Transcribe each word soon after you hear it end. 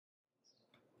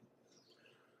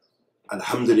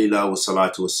Alhamdulillah wa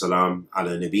salatu wa salam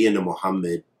ala nabiyyina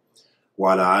Muhammad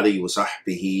wa ala alihi wa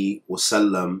sahbihi wa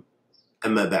sallam.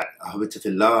 Amma ba'd. Ahbabti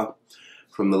fillah,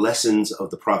 from the lessons of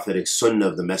the prophetic sunnah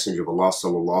of the Messenger of Allah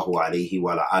sallallahu alayhi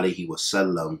wa ala alihi wa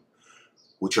sallam,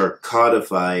 which are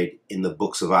codified in the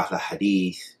books of Ahl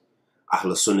Hadith,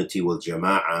 Ahl Sunnati wal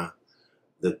Jama'ah,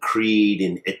 the creed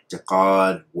in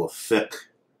i'tiqad wa fiqh,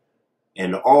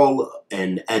 and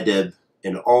adab,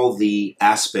 and all the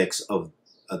aspects of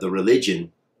the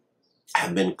religion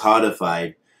have been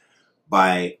codified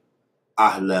by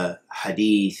Ahl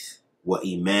Hadith wa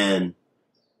Iman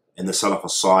and the Salaf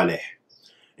al-Salih.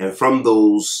 And from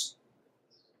those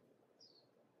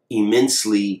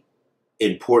immensely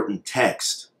important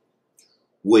texts,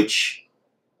 which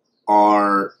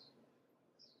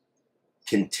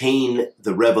contain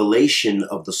the revelation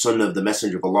of the Sunnah of the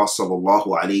Messenger of Allah sallallahu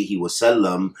alaihi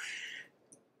wasallam,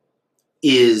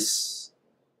 is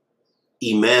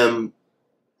Imam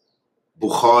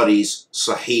Bukhari's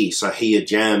Sahih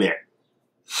Jami'.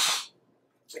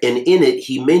 And in it,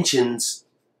 he mentions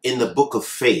in the book of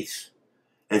faith.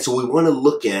 And so we want to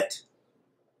look at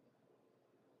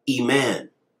Iman.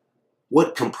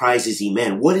 What comprises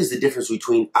Iman? What is the difference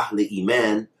between Ahl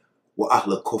Iman wa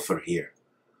Ahl Kufr here?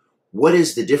 What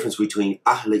is the difference between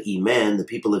Ahl Iman, the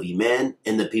people of Iman,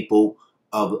 and the people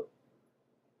of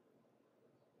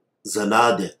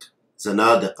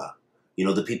Zanadiqa? You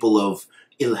know, the people of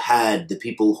Ilhad, the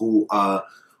people who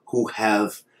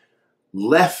have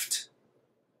left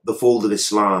the fold of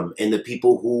Islam, and the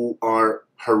people who are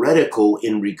heretical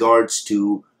in regards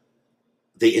to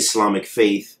the Islamic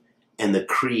faith and the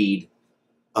creed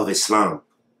of Islam.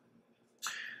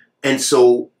 And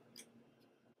so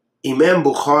Imam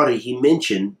Bukhari, he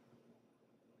mentioned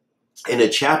in a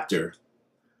chapter,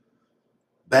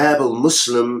 Bab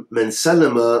al-Muslim man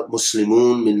salama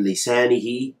muslimun min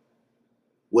lisanihi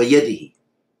wa yadihi.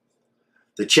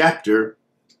 The chapter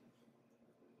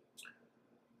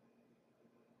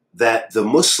that the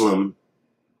Muslim,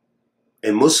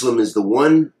 a Muslim is the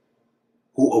one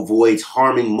who avoids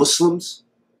harming Muslims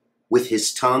with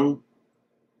his tongue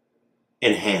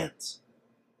and hands.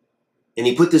 And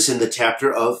he put this in the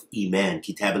chapter of Iman,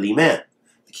 Kitab al-Iman,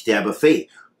 the Kitab of Faith,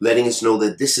 letting us know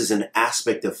that this is an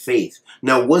aspect of faith.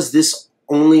 Now, was this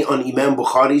only on Imam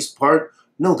Bukhari's part?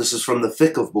 No, this is from the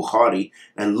fiqh of Bukhari,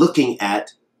 and looking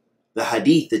at the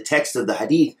hadith, the text of the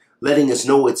hadith, letting us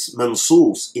know it's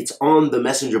mansus, it's on the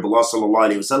Messenger of Allah sallallahu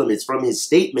alaihi wasallam. It's from his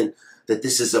statement that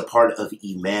this is a part of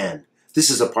Iman. This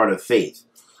is a part of faith.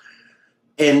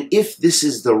 And if this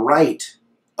is the right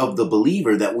of the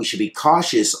believer, that we should be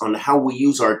cautious on how we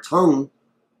use our tongue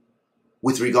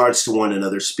with regards to one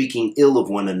another, speaking ill of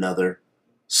one another,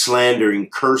 slandering,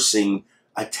 cursing,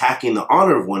 attacking the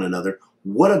honor of one another.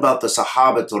 What about the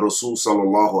Sahabah to Rasul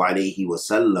sallallahu alayhi wa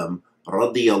sallam,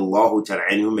 radiyallahu ta'ala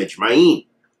anhum ajma'een,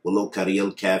 walau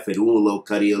kariyal kafirun, walau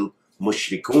kariyal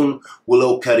mushrikun,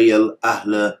 walau kariyal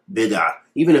ahla bid'ah.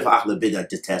 Even if ahla bid'ah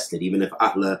detest it, even if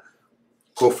ahla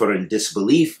kufr and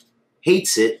disbelief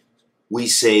hates it, we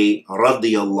say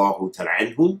radiyallahu ta'ala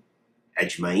anhum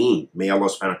ajma'een. May Allah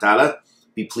subhanahu wa ta'ala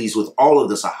be pleased with all of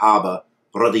the Sahaba,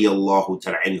 radiyallahu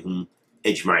ta'ala anhum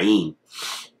ajma'een.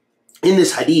 In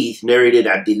this hadith, narrated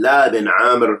Abdullah bin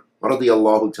Amr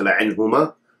radiyallahu ta'ala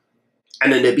anhuma,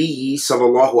 عن النبي صلى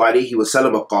الله عليه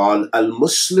وسلم قال: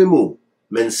 المسلم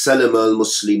من سلم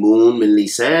المسلمون من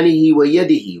لسانه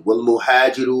ويده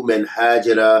والمهاجر من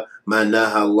هاجر ما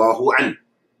نهى الله عنه.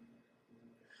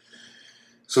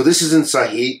 So this is in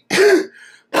Sahih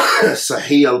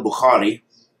al-Bukhari,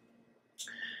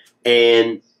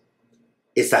 and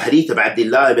it's the hadith of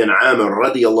Abdullah ibn Amr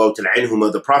radiyallahu ta'ala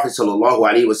anhuma. The Prophet sallallahu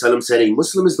alayhi wa sallam said, a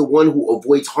Muslim is the one who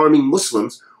avoids harming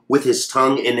Muslims with his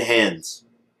tongue and hands.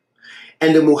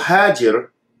 And the muhajir,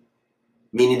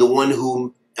 meaning the one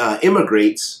who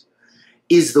immigrates,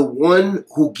 is the one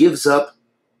who gives up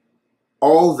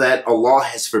all that Allah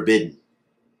has forbidden.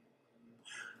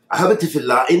 Ahbabti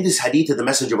fillah, in this hadith of the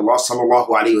Messenger of Allah sallallahu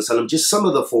alayhi wa sallam, just some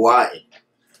of the fawaid,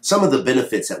 some of the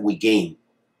benefits that we gain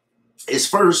is,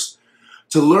 first,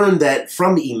 to learn that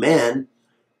from Iman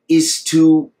is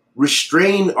to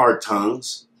restrain our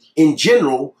tongues in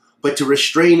general, but to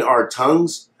restrain our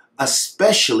tongues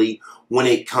especially when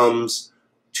it comes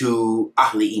to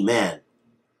Ahl Iman.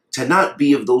 To not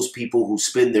be of those people who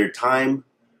spend their time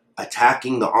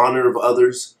attacking the honor of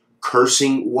others,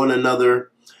 cursing one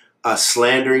another,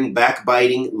 slandering,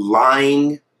 backbiting,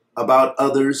 lying about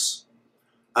others,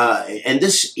 and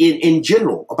this in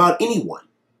general, about anyone.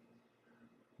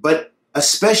 But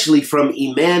especially from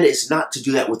Iman is not to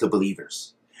do that with the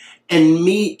believers. And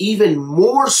even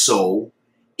more so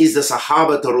is the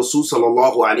Sahabah to Rasul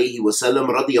sallallahu alayhi wa sallam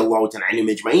radiyallahu ta'ala anhum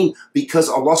ajma'in, because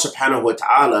Allah subhanahu wa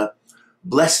ta'ala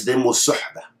blessed them with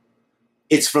suhbah.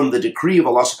 It's from the decree of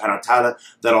Allah subhanahu wa ta'ala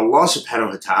that Allah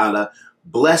subhanahu wa ta'ala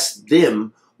blessed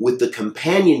them with the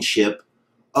companionship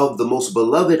of the most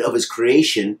beloved of his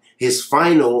creation, his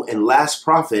final and last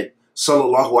prophet,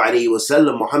 sallallahu alayhi wa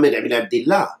sallam, Muhammad ibn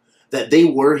Abdullah, that they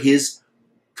were his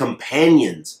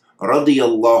companions,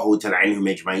 radiyallahu ta'ala anhum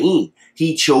ajma'in.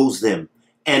 He chose them,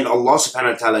 and Allah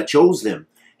subhanahu wa ta'ala chose them,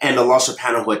 and Allah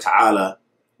subhanahu wa ta'ala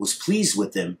was pleased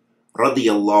with them,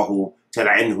 radiyallahu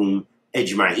ta'ala anhum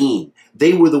ajma'in.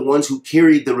 They were the ones who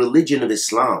carried the religion of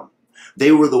Islam.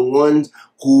 They were the ones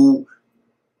who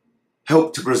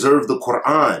helped to preserve the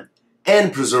Quran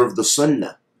and preserve the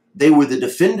Sunnah. They were the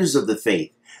defenders of the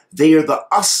faith. They are the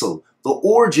asl, the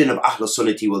origin of Ahl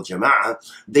Sunnati wal Jama'ah.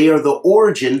 They are the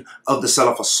origin of the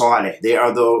Salaf al-Salih. They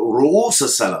are the Ru'us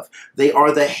al-Salaf. They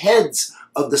are the heads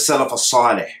of the Salaf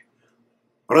al-Salih,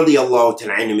 radiyallahu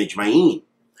ta'ala anhum ajma'in.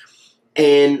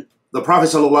 And the Prophet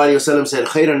sallallahu alayhi wa sallam said,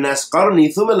 خَيْرَ النَّاسِ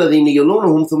قَرْنِي ثُمَّ الَّذِينَ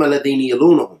يَلُونَهُمْ ثُمَّ الَّذِينَ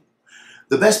يَلُونَهُمْ.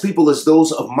 The best people is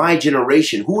those of my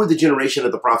generation. Who were the generation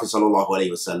of the Prophet sallallahu alayhi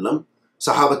wa sallam?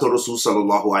 Sahabah Rasul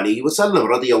sallallahu alayhi wa sallam,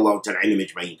 radiyallahu ta'ala anhum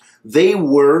ajma'in. They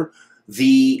were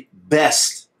the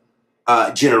best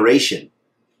generation.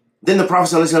 Then the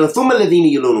Prophet sallallahu alayhi wa sallam, ثُمَّ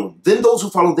الَّذِينَ يَلُونَهُمْ. Then those who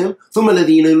followed them, ثُمَّ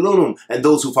الَّذِينَ يَلُونَهُمْ. And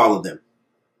those who followed them.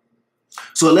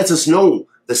 So it lets us know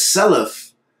the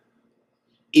Salaf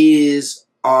is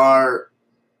our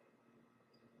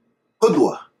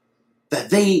qudwa,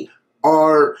 that they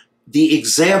are the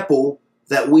example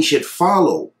that we should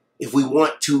follow if we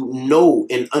want to know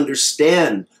and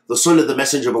understand the Sunnah of the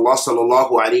Messenger of Allah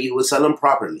sallallahu alayhi wa sallam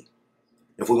properly.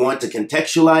 If we want to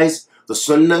contextualize the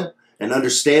Sunnah and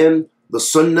understand the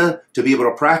Sunnah to be able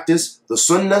to practice the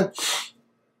Sunnah,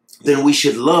 then we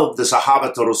should love the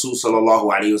Sahabah to Rasul sallallahu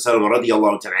alayhi wa sallam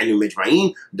radiyallahu ta'ala anhum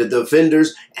ajma'in, the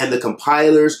defenders and the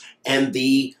compilers and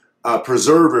the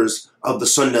preservers of the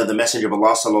Sunnah, the Messenger of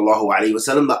Allah sallallahu alayhi wa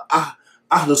sallam, the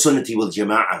Ahl Sunnati wal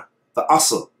Jama'ah, the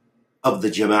asl of the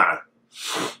Jama'ah.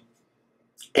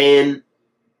 And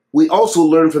we also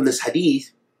learn from this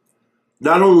hadith,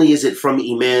 not only is it from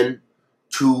Iman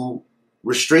to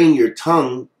restrain your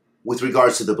tongue with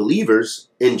regards to the believers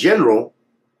in general,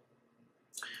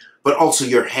 but also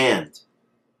your hand.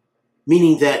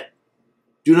 Meaning that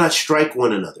do not strike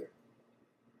one another.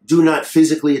 Do not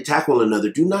physically attack one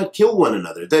another. Do not kill one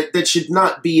another. That should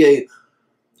not be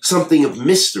something of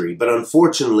mystery. But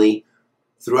unfortunately,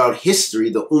 throughout history,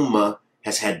 the Ummah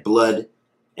has had blood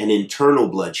and internal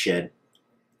bloodshed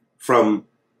from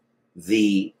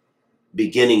the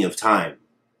beginning of time.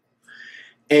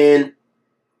 And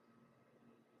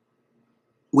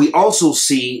we also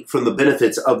see from the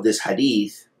benefits of this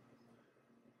hadith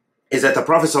is that the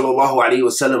Prophet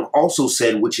ﷺ also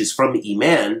said, which is from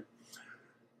Iman,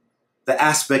 the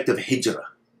aspect of hijrah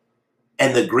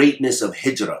and the greatness of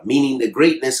hijrah, meaning the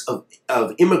greatness of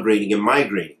immigrating and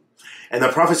migrating. And the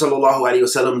Prophet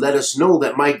ﷺ let us know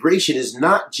that migration is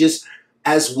not just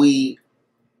as we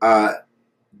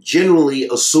generally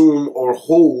assume or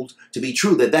hold to be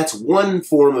true, that that's one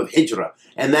form of hijrah,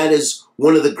 and that is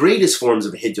one of the greatest forms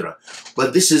of hijrah.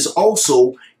 But this is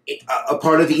also a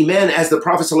part of Iman, as the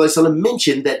Prophet ﷺ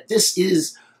mentioned, that this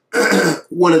is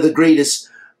one of the greatest,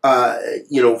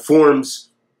 forms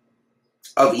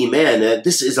of Iman.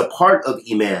 This is a part of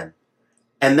Iman,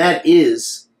 and that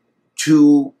is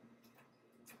the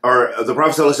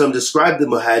Prophet ﷺ described the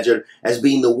muhajir as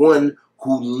being the one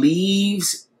who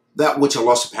leaves that which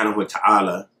Allah subhanahu wa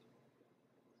ta'ala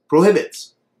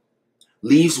prohibits.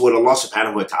 Leaves what Allah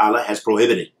subhanahu wa ta'ala has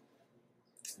prohibited.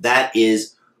 That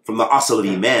is from the asl of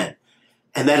Iman.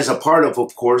 And that is a part of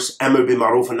course, Amr bil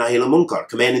Ma'ruf and Nahi al-Munkar,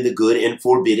 commanding the good and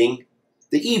forbidding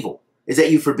the evil. Is that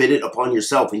you forbid it upon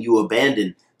yourself and you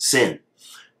abandon sin.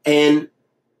 And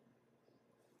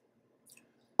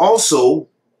also,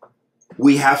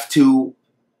 we have to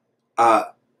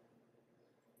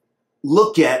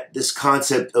look at this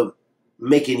concept of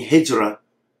making hijrah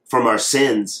from our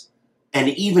sins. And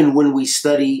even when we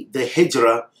study the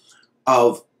hijrah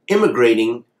of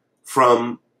immigrating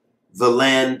from the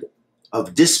land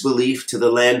of disbelief to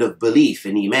the land of belief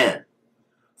in Iman,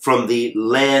 from the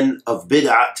land of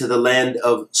bid'ah to the land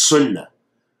of sunnah,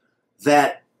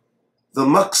 that the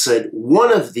maqsad,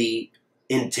 one of the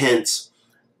intents,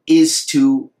 is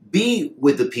to be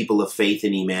with the people of faith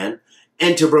in Iman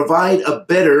and to provide a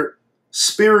better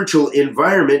spiritual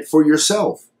environment for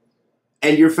yourself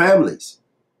and your families.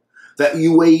 That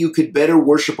way you could better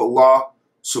worship Allah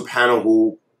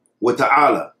subhanahu wa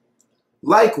ta'ala.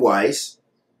 Likewise,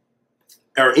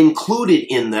 or included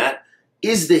in that,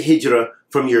 is the hijrah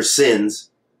from your sins,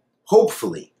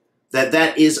 hopefully,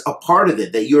 that is a part of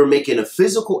it, that you're making a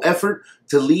physical effort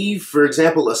to leave, for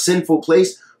example, a sinful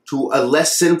place to a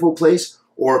less sinful place,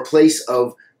 or a place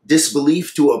of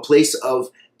disbelief to a place of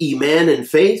iman and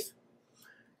faith.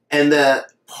 And the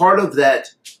part of that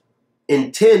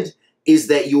intent is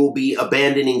that you will be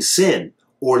abandoning sin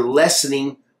or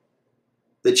lessening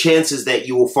the chances that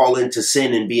you will fall into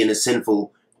sin and be in a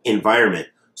sinful environment.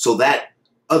 So that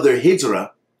other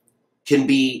hijrah can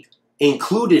be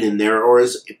included in there, or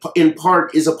is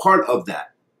a part of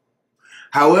that.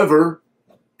 However,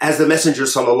 as the Messenger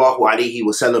sallallahu alaihi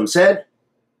wasallam said,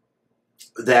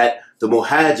 that the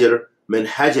muhajir min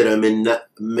hajara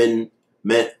min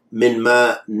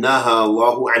ma naha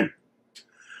Allahu an.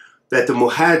 That the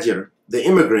muhajir, the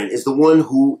immigrant, is the one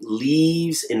who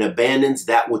leaves and abandons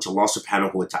that which Allah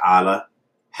subhanahu wa ta'ala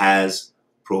has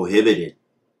prohibited.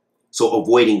 So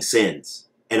avoiding sins.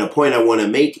 And a point I want to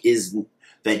make is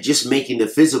that just making the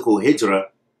physical hijrah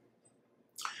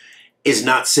is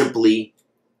not simply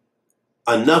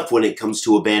enough when it comes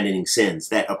to abandoning sins.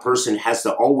 That a person has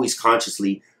to always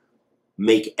consciously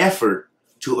make effort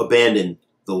to abandon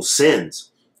those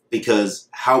sins. Because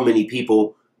how many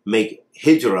people make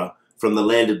hijrah from the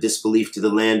land of disbelief to the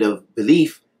land of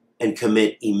belief and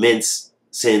commit immense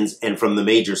sins, and from the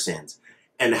major sins?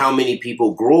 And how many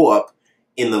people grow up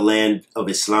in the land of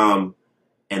Islam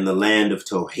and the land of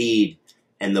Tawheed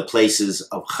and the places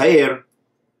of khair,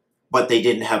 but they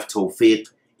didn't have tawfiq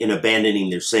in abandoning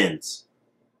their sins.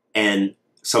 And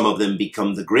some of them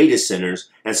become the greatest sinners,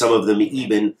 and some of them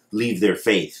even leave their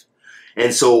faith.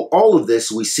 And so all of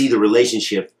this, we see the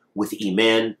relationship with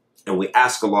iman, and we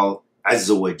ask Allah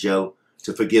Azza wa Jal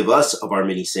to forgive us of our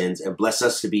many sins and bless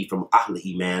us to be from Ahl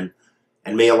Iman.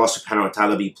 And may Allah subhanahu wa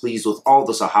ta'ala be pleased with all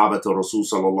the Sahabah to Rasul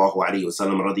sallallahu alayhi wa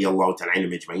sallam radiyallahu ta'ala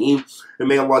anhum ajma'in. And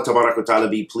may Allah tabarak wa ta'ala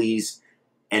be pleased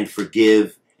and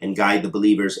forgive and guide the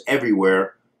believers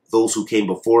everywhere, those who came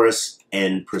before us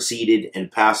and proceeded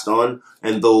and passed on,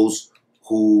 and those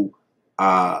who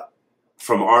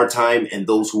from our time and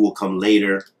those who will come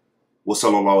later. Wa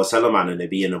sallallahu wa sallam ala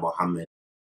nabiyyina Muhammad.